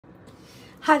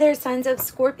Hi there, signs of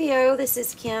Scorpio. This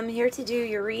is Kim here to do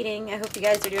your reading. I hope you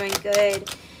guys are doing good.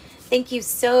 Thank you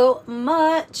so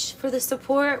much for the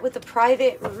support with the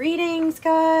private readings,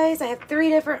 guys. I have 3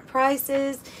 different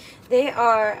prices. They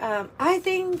are, I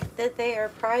think that they are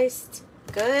priced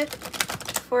good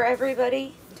for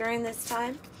everybody during this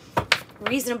time.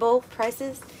 Reasonable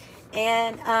prices.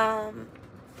 And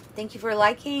thank you for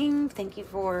liking. Thank you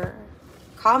for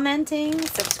commenting,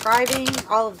 subscribing,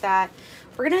 all of that.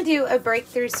 We're going to do a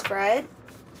breakthrough spread.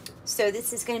 So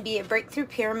this is going to be a breakthrough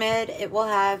pyramid. It will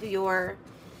have your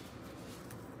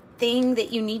thing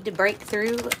that you need to break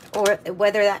through, or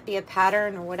whether that be a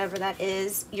pattern or whatever that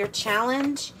is, your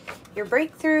challenge, your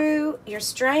breakthrough, your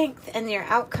strength, and your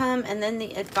outcome, and then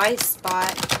the advice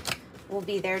spot will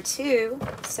be there too.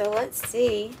 So let's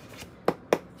see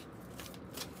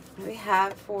what we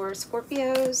have for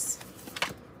Scorpios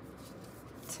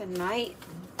tonight,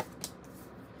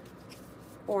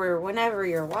 or whenever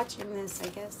you're watching this, I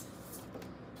guess.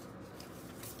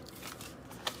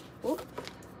 Oop.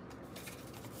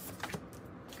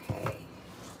 Okay.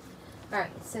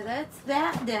 Alright, so that's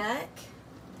that deck.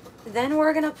 Then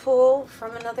we're going to pull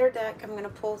from another deck. I'm going to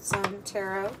pull some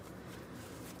tarot.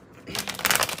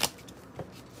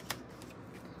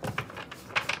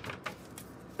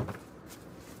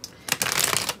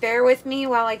 Bear with me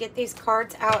while I get these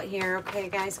cards out here, okay,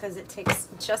 guys, because it takes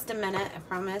just a minute. I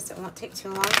promise it won't take too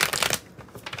long.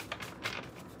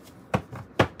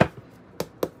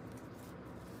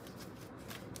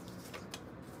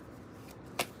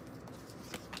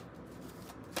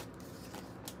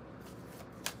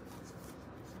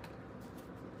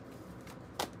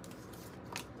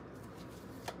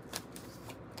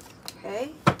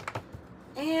 Okay,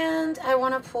 and I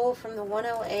want to pull from the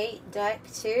 108 deck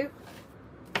too.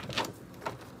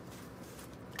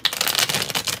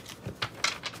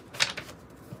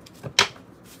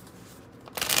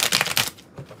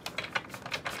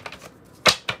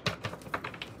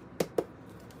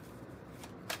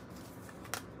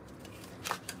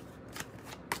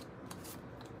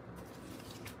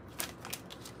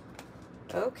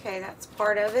 Okay, that's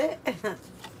part of it.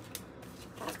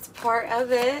 That's part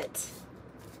of it.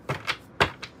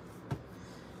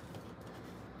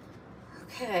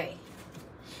 Okay.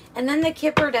 And then the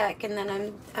Kipper deck, and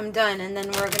then I'm done, and then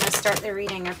we're going to start the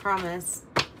reading, I promise.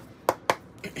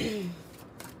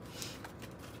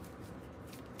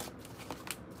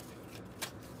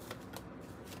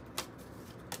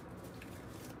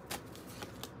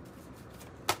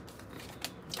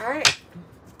 All right.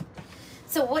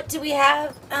 So what do we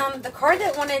have? The card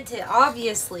that wanted to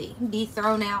obviously be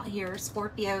thrown out here,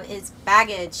 Scorpio, is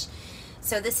baggage.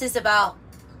 So this is about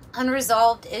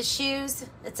unresolved issues.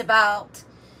 It's about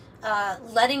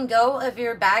letting go of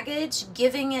your baggage,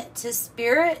 giving it to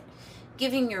spirit,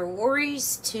 giving your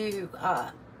worries to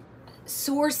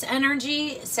source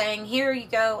energy, saying, here you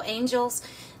go, angels.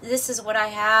 This is what I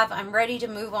have. I'm ready to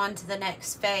move on to the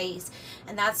next phase.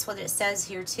 And that's what it says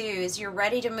here too, is you're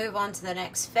ready to move on to the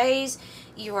next phase.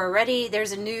 You are ready.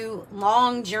 There's a new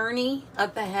long journey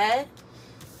up ahead.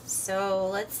 So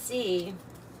let's see.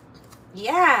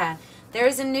 Yeah,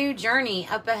 there's a new journey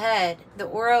up ahead. The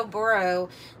Ouroboros,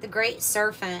 the Great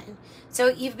Serpent. So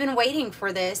you've been waiting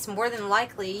for this. More than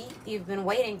likely, you've been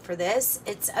waiting for this.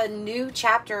 It's a new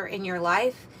chapter in your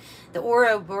life. The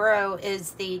Ouroboros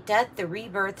is the death, the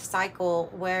rebirth cycle,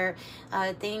 where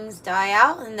things die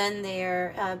out and then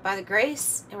they're, by the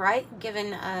grace, right,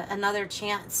 given another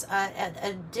chance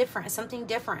at something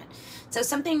different. So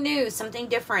something new, something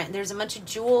different. There's a bunch of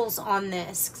jewels on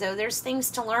this. So there's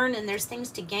things to learn and there's things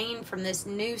to gain from this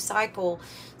new cycle.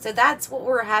 So that's what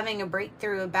we're having a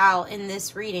breakthrough about in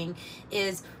this reading,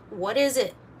 is what is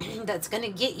it that's going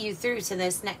to get you through to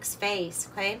this next phase,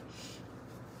 okay?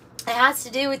 It has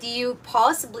to do with you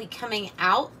possibly coming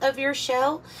out of your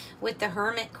shell with the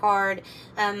Hermit card.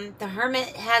 The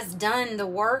Hermit has done the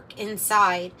work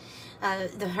inside.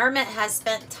 The Hermit has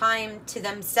spent time to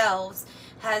themselves,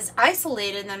 has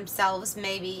isolated themselves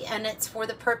maybe, and it's for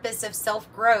the purpose of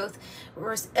self-growth.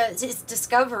 It's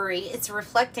discovery. It's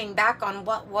reflecting back on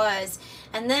what was,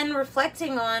 and then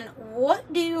reflecting on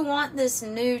what do you want this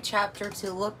new chapter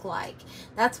to look like.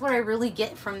 That's what I really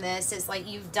get from this, is like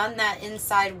you've done that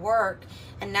inside work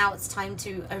and now it's time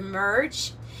to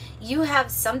emerge. You have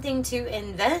something to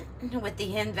invent with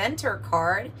the Inventor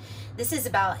card. This is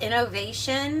about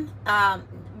innovation,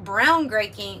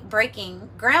 groundbreaking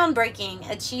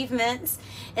achievements.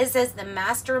 It says the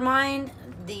mastermind,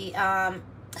 the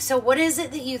So what is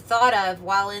it that you thought of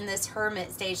while in this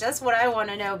hermit stage? That's what I want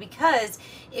to know, because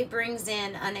it brings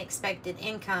in unexpected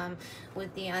income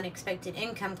with the unexpected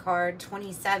income card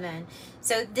 27.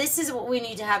 So this is what we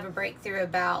need to have a breakthrough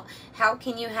about. How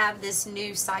can you have this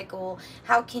new cycle?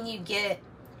 How can you get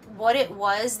what it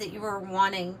was that you were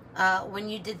wanting when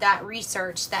you did that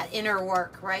research, that inner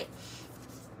work, right?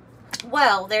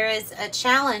 Well, there is a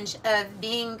challenge of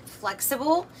being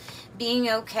flexible, being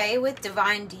okay with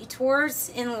divine detours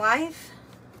in life.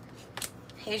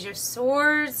 Page of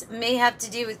Swords may have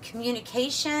to do with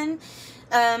communication.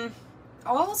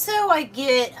 Also, I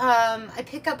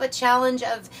pick up a challenge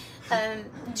of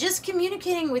just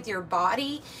communicating with your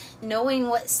body, knowing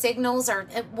what signals are,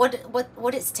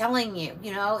 what it's telling you.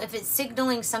 You know, if it's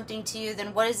signaling something to you,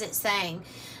 then what is it saying?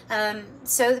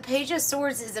 So the Page of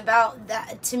Swords is about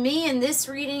that. To me, in this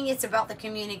reading, it's about the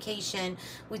communication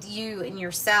with you and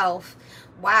yourself.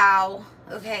 Wow.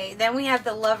 Okay, then we have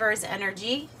the Lover's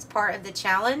energy. It's part of the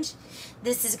challenge.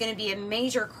 This is going to be a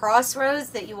major crossroads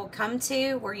that you will come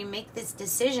to where you make this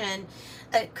decision.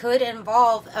 It could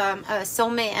involve a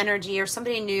soulmate energy or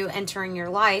somebody new entering your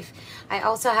life. I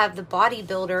also have the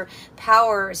bodybuilder,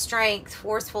 power, strength,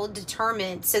 forceful,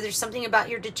 determined. So there's something about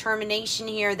your determination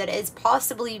here that is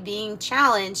possibly being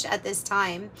challenged at this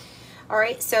time. All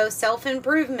right, so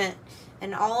self-improvement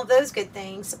and all of those good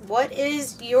things. What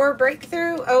is your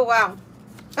breakthrough? Oh, wow.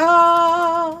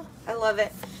 Oh, I love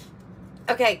it.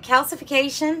 Okay,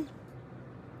 calcification.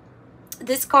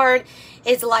 This card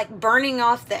is like burning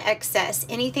off the excess.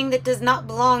 Anything that does not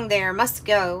belong there must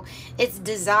go. It's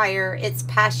desire, it's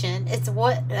passion, it's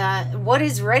what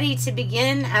is ready to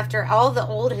begin after all the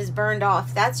old has burned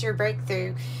off. That's your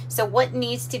breakthrough. So what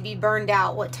needs to be burned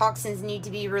out? What toxins need to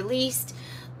be released?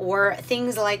 Or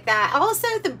things like that. Also,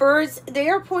 the birds, they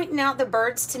are pointing out the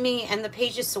birds to me, and the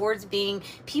Page of Swords being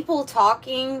people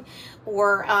talking,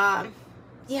 or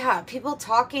yeah, people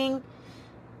talking,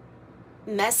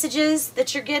 messages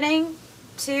that you're getting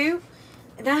too.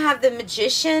 And I have the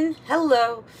Magician.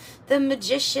 Hello, the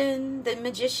Magician. The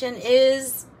Magician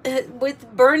is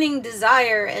with burning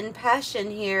desire and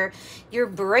passion here. Your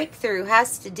breakthrough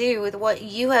has to do with what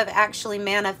you have actually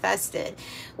manifested,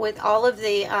 with all of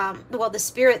the well, the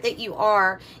spirit that you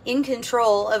are in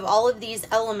control of all of these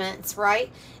elements,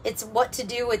 right? It's what to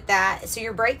do with that. So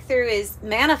your breakthrough is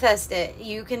manifest it.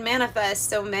 You can manifest,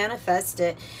 so manifest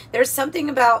it. There's something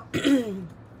about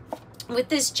with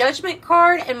this Judgment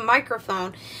card and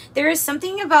microphone, there is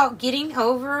something about getting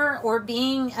over or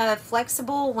being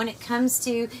flexible when it comes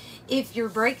to if your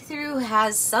breakthrough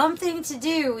has something to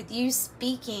do with you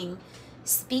speaking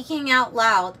out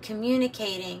loud,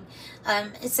 communicating.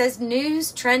 It says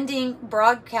news, trending,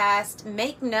 broadcast,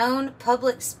 make known,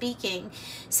 public speaking.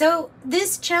 So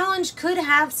this challenge could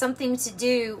have something to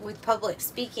do with public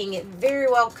speaking. It very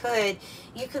well could.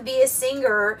 You could be a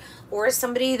singer or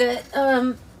somebody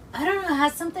that I don't know,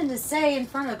 has something to say in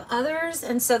front of others.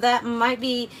 And so that might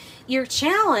be your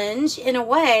challenge in a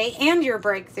way, and your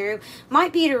breakthrough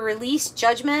might be to release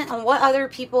judgment on what other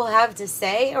people have to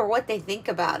say or what they think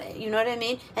about it. You know what I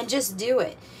mean? And just do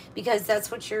it, because that's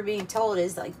what you're being told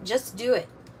is like, just do it.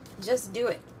 Just do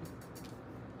it.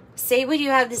 Say what you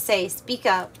have to say. Speak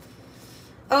up.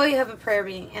 Oh, you have a prayer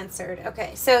being answered.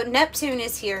 Okay, so Neptune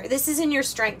is here. This is in your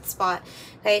strength spot.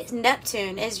 Okay,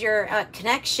 Neptune is your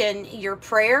connection, your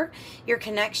prayer, your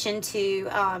connection to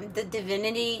the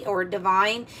divinity or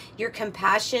divine, your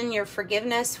compassion, your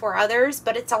forgiveness for others.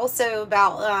 But it's also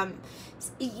about,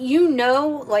 you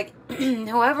know, like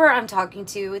whoever I'm talking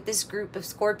to with this group of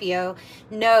Scorpio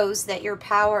knows that your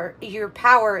power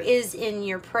is in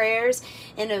your prayers.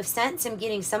 In a sense, I'm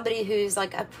getting somebody who's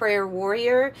like a prayer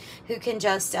warrior who can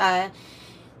just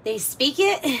they speak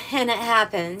it and it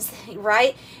happens,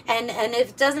 right? And if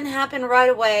it doesn't happen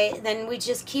right away, then we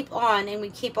just keep on and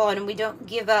we keep on and we don't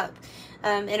give up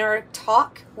in our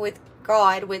talk with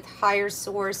God, with higher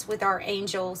source, with our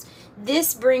angels.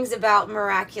 This brings about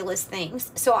miraculous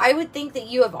things. So I would think that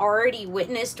you have already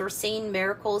witnessed or seen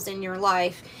miracles in your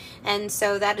life. And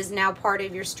so that is now part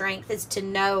of your strength, is to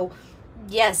know,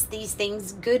 yes, these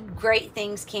things, good, great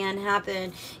things can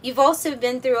happen. You've also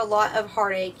been through a lot of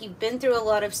heartache. You've been through a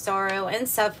lot of sorrow and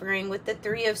suffering with the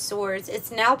Three of Swords.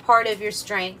 It's now part of your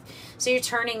strength. So you're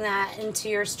turning that into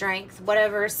your strength.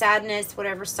 Whatever sadness,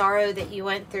 whatever sorrow that you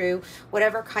went through,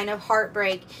 whatever kind of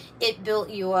heartbreak, it built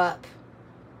you up.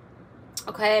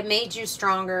 Okay, it made you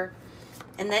stronger.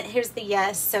 And then here's the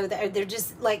yes. So they're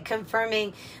just like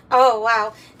confirming. Oh,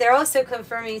 wow. They're also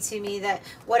confirming to me that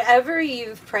whatever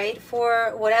you've prayed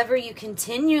for, whatever you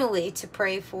continually to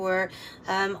pray for,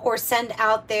 or send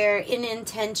out there in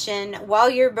intention while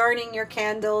you're burning your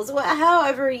candles,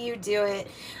 however you do it,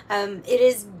 it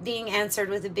is being answered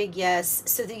with a big yes.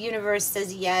 So the universe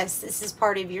says, yes, this is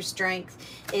part of your strength,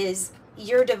 is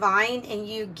you're divine and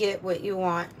you get what you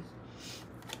want.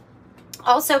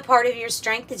 Also, part of your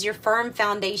strength is your firm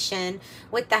foundation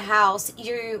with the house.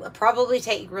 You probably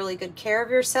take really good care of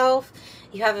yourself.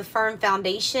 You have a firm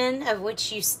foundation of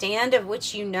which you stand, of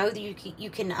which you know that you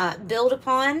can build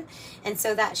upon. And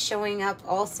so that's showing up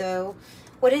also.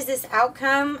 What is this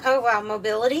outcome? Oh, wow,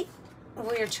 mobility.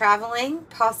 We're traveling,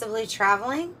 possibly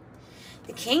traveling.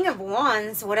 The King of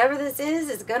Wands, whatever this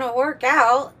is going to work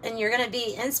out, and you're going to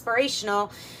be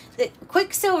inspirational. The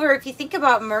Quicksilver, if you think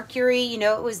about Mercury, you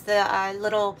know, it was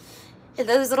the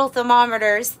those little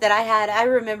thermometers that I had. I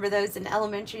remember those in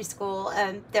elementary school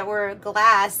that were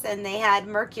glass, and they had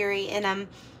mercury in them.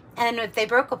 And if they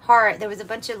broke apart, there was a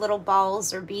bunch of little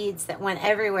balls or beads that went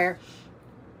everywhere.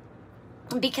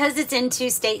 Because it's in two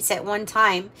states at one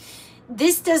time,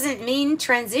 this doesn't mean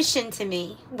transition to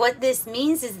me. What this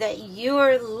means is that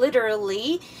you're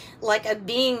literally like a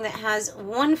being that has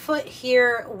 1 foot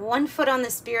here, 1 foot on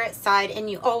the spirit side, and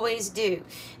you always do.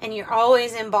 And you're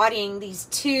always embodying these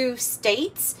two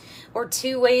states or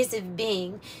two ways of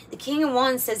being. The King of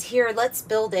Wands says, here, let's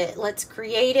build it. Let's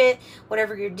create it.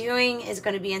 Whatever you're doing is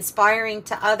going to be inspiring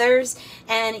to others.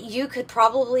 And you could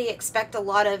probably expect a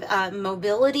lot of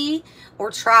mobility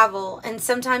or travel. And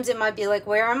sometimes it might be like,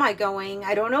 where am I going?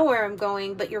 I don't know where I'm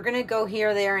going, but you're going to go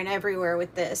here, there, and everywhere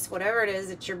with this. Whatever it is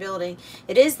that you're building.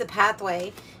 It is the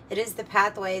pathway. It is the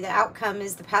pathway. The outcome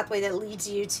is the pathway that leads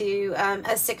you to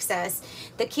a success.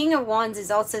 The King of Wands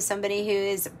is also somebody who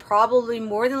is probably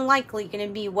more than likely going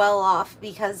to be well off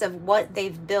because of what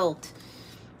they've built.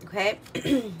 Okay.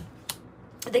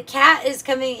 The cat is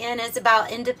coming in. It's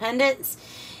about independence.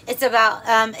 It's about,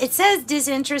 it says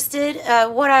disinterested,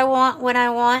 what I want, when I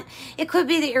want. It could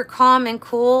be that you're calm and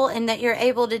cool and that you're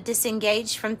able to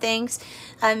disengage from things,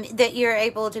 that you're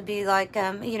able to be like,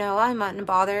 you know, I'm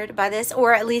unbothered by this,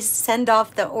 or at least send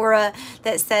off the aura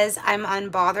that says I'm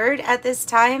unbothered at this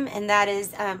time. And that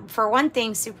is, for one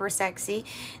thing, super sexy.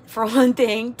 For one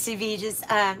thing, to be just,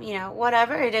 you know,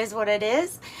 whatever, it is what it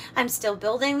is. I'm still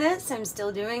building this. I'm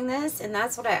still doing this. And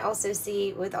that's what I also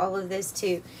see with all of this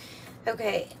too.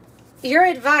 Okay, your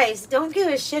advice, don't give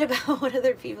a shit about what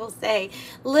other people say.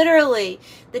 Literally,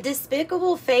 the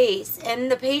despicable face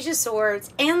and the Page of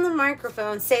Swords and the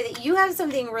microphone say that you have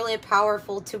something really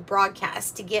powerful to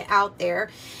broadcast, to get out there.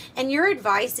 And your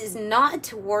advice is not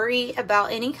to worry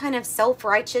about any kind of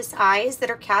self-righteous eyes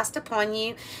that are cast upon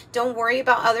you. Don't worry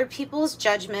about other people's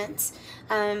judgments.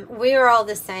 We are all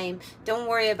the same. Don't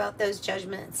worry about those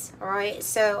judgments, all right?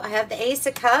 So I have the Ace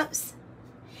of Cups.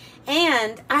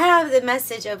 And I have the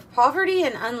message of poverty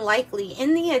and unlikely.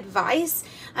 In the advice,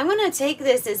 I'm going to take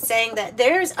this as saying that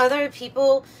there's other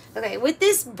people, okay, with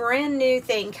this brand new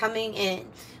thing coming in,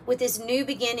 with this new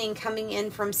beginning coming in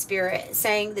from Spirit,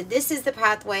 saying that this is the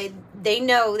pathway. They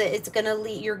know that it's going to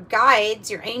lead, your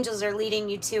guides, your angels are leading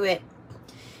you to it,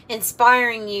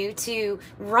 inspiring you to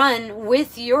run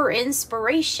with your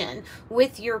inspiration,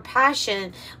 with your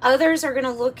passion. Others are going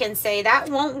to look and say, that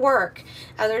won't work.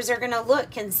 Others are going to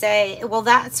look and say, well,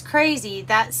 that's crazy,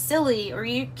 that's silly, or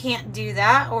you can't do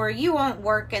that, or you won't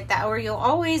work at that, or you'll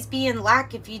always be in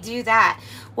lack if you do that.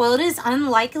 Well, it is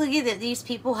unlikely that these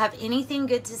people have anything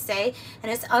good to say,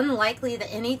 and it's unlikely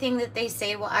that anything that they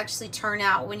say will actually turn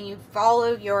out when you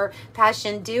follow your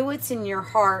passion. Do what's in your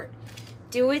heart.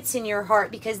 Do what's in your heart,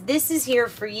 because this is here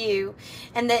for you.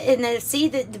 And see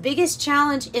that the biggest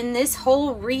challenge in this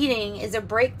whole reading is a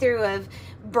breakthrough of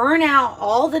burn out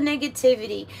all the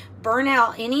negativity, burn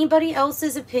out anybody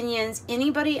else's opinions,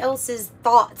 anybody else's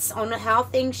thoughts on how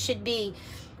things should be.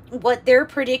 What they're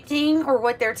predicting or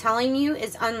what they're telling you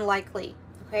is unlikely.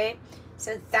 Okay.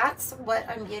 So that's what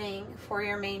I'm getting for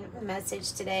your main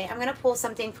message today. I'm going to pull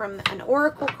something from an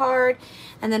oracle card,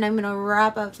 and then I'm going to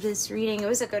wrap up this reading. It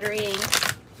was a good reading.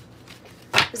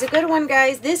 It was a good one,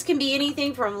 guys. This can be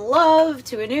anything from love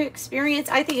to a new experience.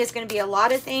 I think it's going to be a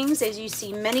lot of things, as you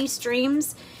see many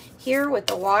streams here with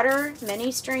the water,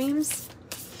 many streams.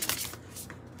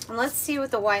 And let's see what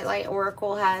the White Light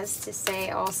Oracle has to say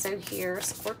also here.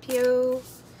 Scorpio,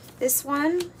 this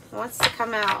one wants to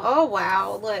come out. Oh,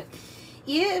 wow. Look.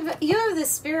 You have the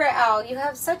spirit owl. You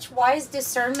have such wise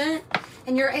discernment,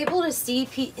 and you're able to see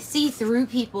through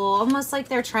people, almost like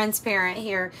they're transparent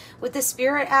here. With the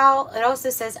spirit owl, it also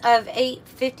says of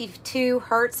 852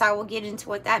 hertz. I will get into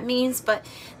what that means, but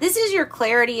this is your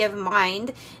clarity of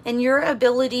mind and your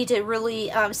ability to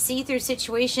really see through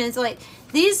situations. Like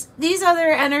these other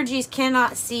energies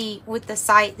cannot see with the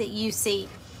sight that you see.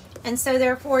 And so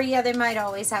therefore, yeah, they might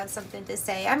always have something to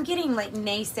say. I'm getting like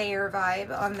naysayer vibe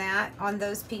on that, on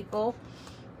those people.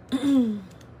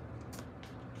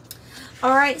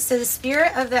 All right, so the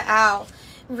spirit of the owl.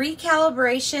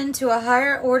 Recalibration to a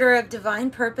higher order of divine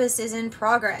purpose is in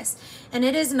progress. And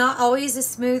it is not always a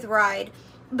smooth ride,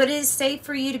 but it is safe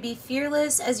for you to be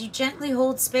fearless as you gently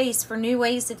hold space for new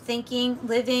ways of thinking,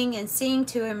 living, and seeing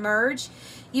to emerge.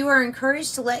 You are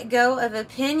encouraged to let go of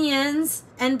opinions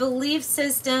and belief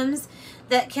systems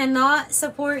that cannot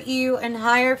support you in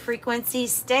higher frequency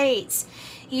states.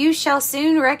 You shall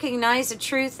soon recognize a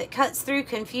truth that cuts through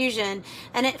confusion,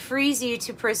 and it frees you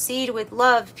to proceed with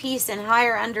love, peace, and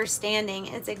higher understanding.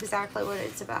 It's exactly what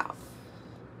it's about.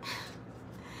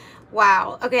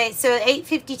 Wow. Okay, so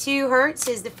 852 hertz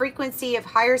is the frequency of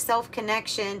higher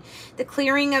self-connection, the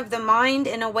clearing of the mind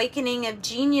and awakening of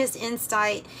genius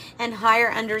insight and higher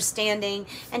understanding.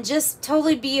 And just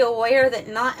totally be aware that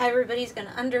not everybody's going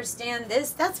to understand this.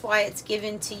 That's why it's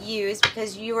given to you, is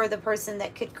because you are the person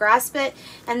that could grasp it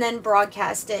and then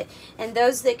broadcast it. And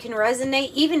those that can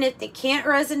resonate, even if they can't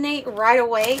resonate right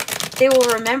away, they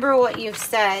will remember what you've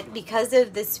said because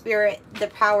of the spirit, the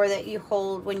power that you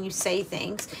hold when you say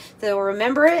things. They'll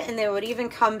remember it, and they would even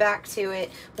come back to it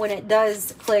when it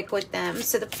does click with them.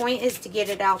 So the point is to get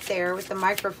it out there with the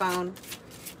microphone.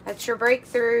 That's your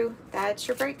breakthrough. That's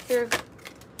your breakthrough.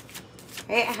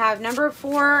 Okay, I have number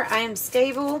 4. I am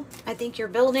stable. I think you're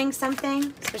building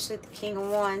something, especially with the King of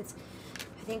Wands.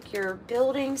 I think you're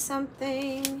building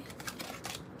something.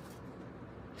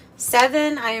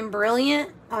 7, I am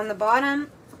brilliant on the bottom.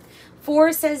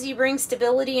 4 says you bring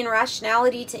stability and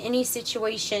rationality to any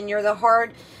situation. You're the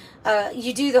hard,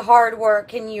 you do the hard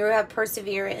work and you have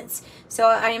perseverance. So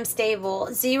I am stable.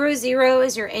 0 is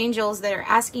your angels that are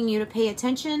asking you to pay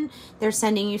attention. They're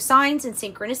sending you signs and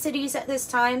synchronicities at this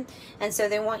time. And so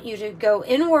they want you to go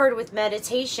inward with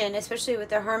meditation, especially with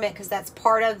the Hermit, because that's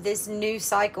part of this new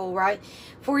cycle, right?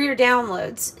 For your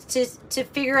downloads, to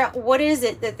figure out what is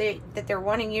it that they're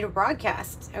wanting you to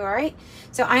broadcast. All right.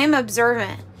 So I am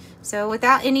observant. So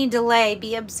without any delay,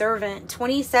 be observant.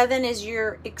 27 is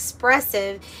your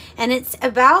expressive, and it's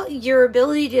about your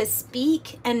ability to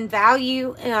speak and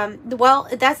value. Well,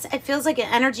 it feels like an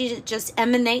energy that just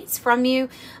emanates from you,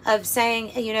 of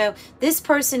saying, you know, this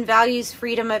person values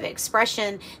freedom of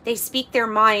expression. They speak their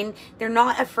mind. They're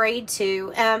not afraid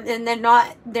to, and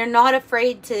they're not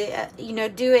afraid to, you know,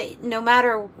 do it no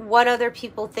matter what other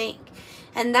people think.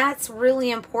 And that's really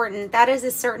important. That is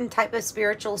a certain type of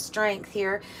spiritual strength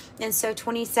here. And so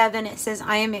 27, it says,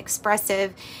 I am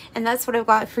expressive. And that's what I've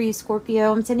got for you,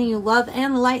 Scorpio. I'm sending you love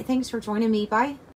and light. Thanks for joining me. Bye.